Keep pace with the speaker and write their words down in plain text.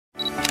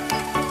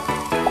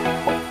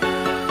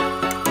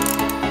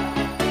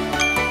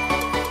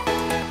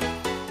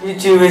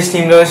YouTube, it's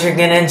Justindoesgaming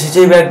again, and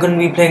today we're going to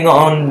be playing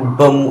on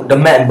the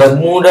map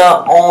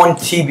Bermuda on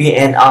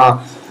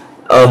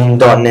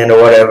TBNR.net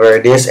or whatever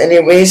it is.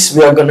 Anyways,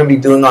 we are going to be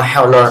doing a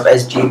hell lot of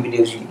SG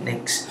videos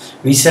next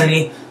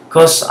recently,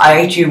 because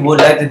I actually would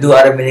like to do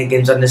other mini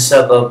games on the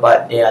server,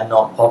 but they are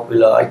not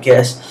popular, I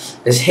guess.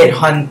 There's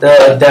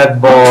Headhunter,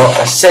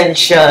 Deadball,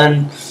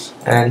 Ascension,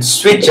 and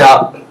Switch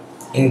Up,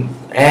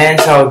 and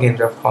Tower games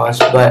of course,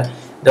 but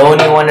the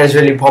only one that's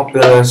really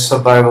popular is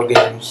survival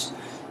games.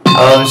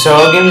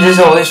 So games is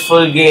always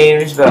full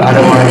games, but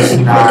otherwise,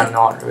 nah,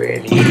 not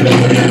really.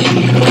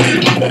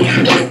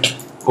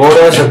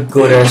 Goda's a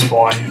good ass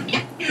one.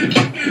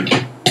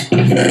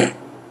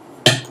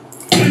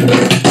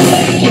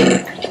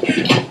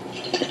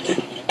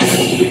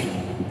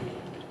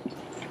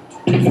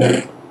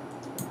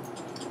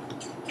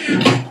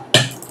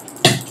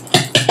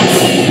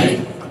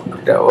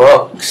 That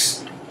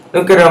works.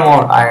 Look at how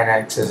more iron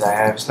axes I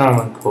have. It's not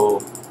even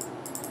cool.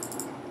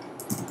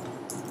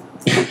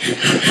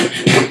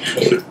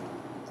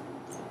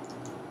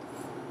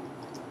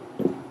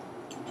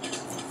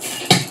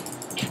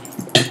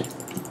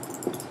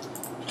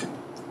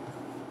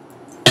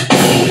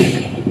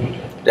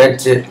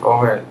 That's it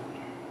for it.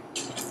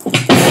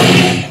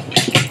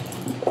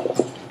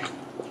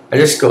 I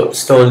just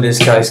stole this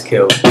guy's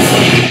kill.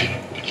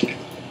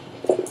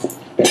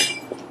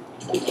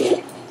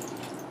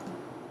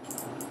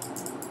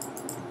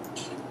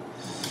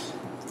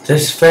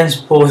 There's fence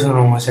posts on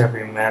almost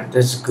every map.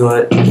 That's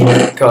good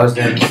because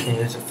then you can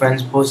use a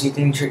fence post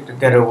eating trick to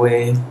get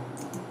away.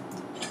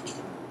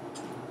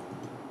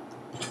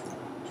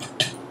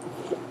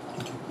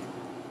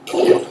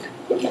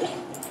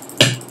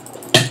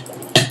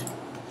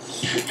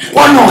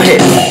 One more hit!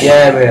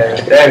 Yeah,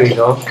 there we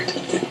go.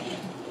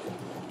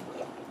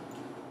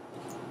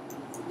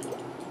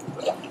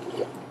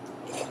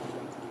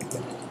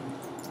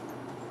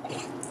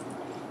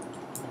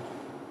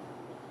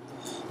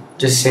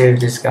 Just save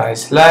this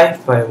guy's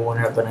life, but it won't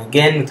happen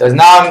again because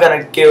now I'm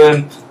gonna kill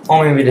him.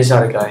 Or maybe this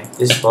other guy.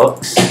 This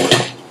fox.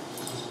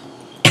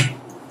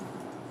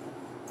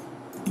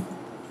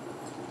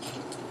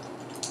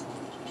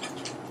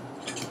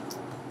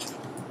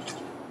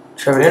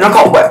 Travel in a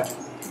cobweb.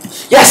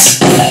 Yes!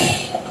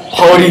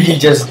 How did he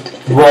just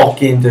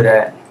walk into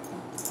that?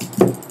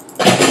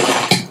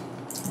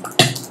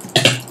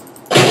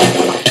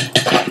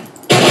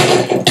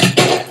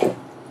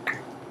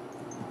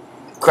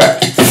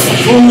 Crap.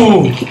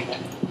 Ooh.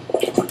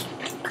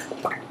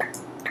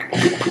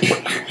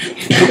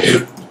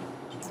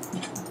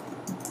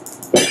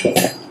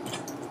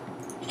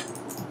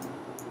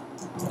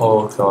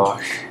 Oh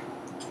gosh.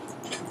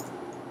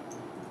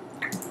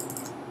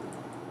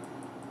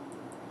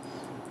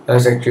 That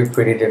was actually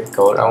pretty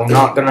difficult. I'm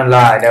not gonna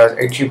lie, that was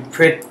actually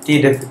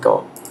pretty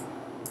difficult.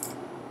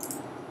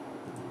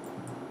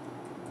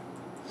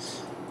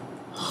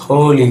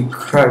 Holy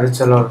crap, that's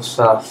a lot of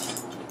stuff.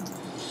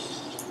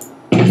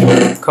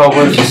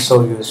 Cobwebs is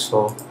so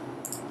useful.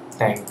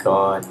 Thank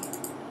God.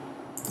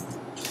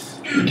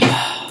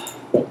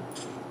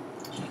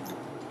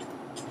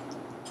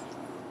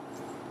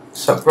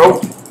 Sup,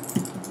 bro?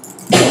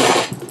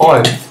 Oh,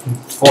 I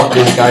fought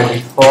this guy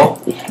before.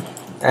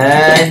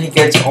 And he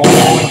gets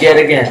owned yet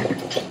again.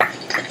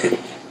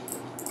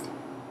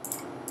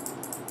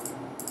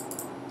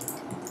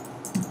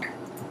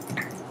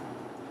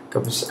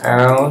 Couple of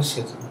arrows,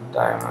 hit some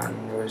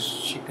diamond, there's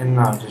chicken,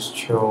 now just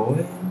throw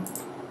it.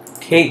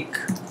 Cake.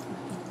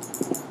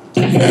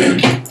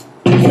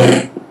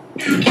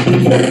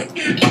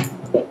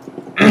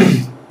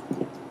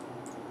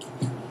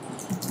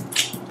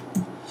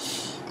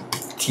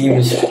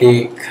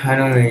 TeamSpeak. I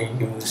don't really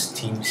use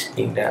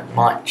TeamSpeak that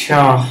much.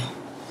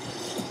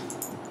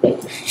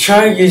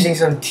 Try using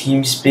some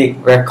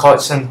TeamSpeak,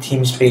 record some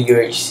TeamSpeak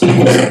UHC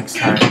next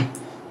time.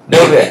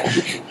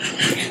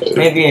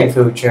 Maybe in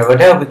future, but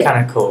that would be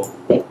kind of cool.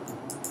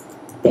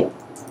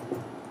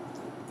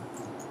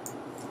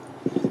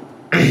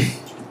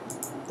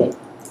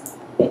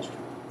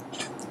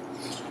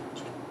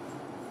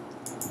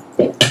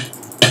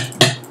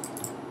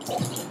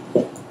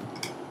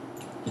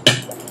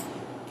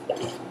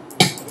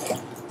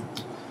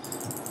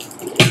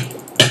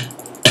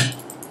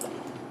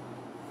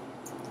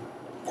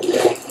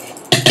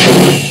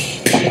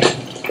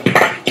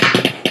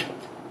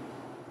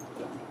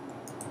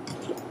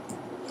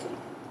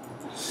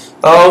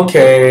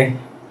 Okay,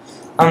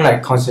 I'm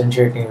like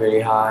concentrating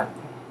really hard.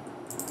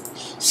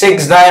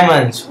 6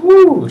 diamonds,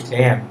 woo,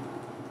 damn.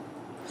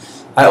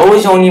 I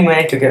always only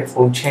manage to get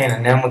full chain. I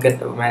never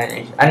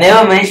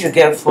manage to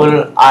get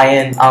full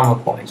iron armor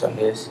points on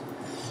this.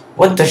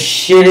 What the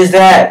shit is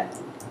that?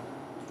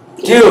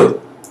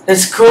 Dude,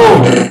 that's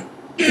cool.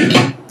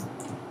 And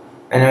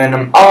when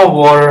I'm out of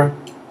water,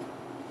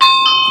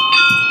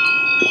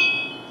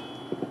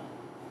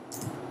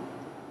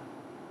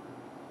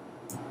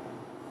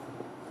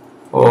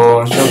 oh,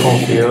 I'm so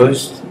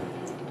confused.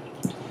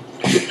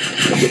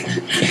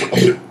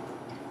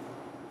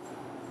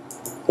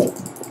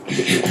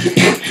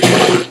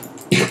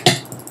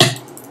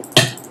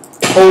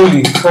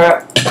 Holy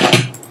crap.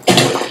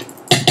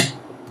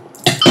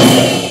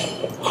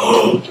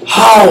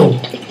 How?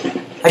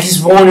 I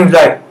just won with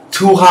like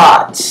 2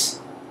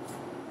 hearts.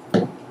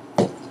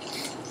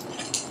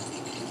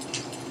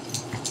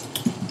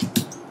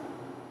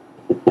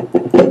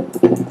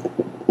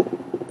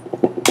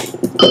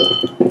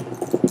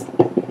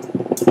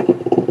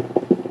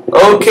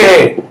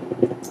 Okay.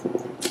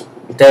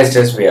 That's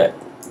just weird.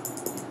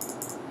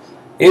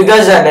 If you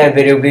guys like that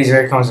video, please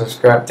like, comment,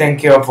 subscribe.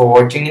 Thank you all for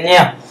watching, and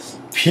yeah,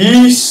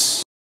 peace.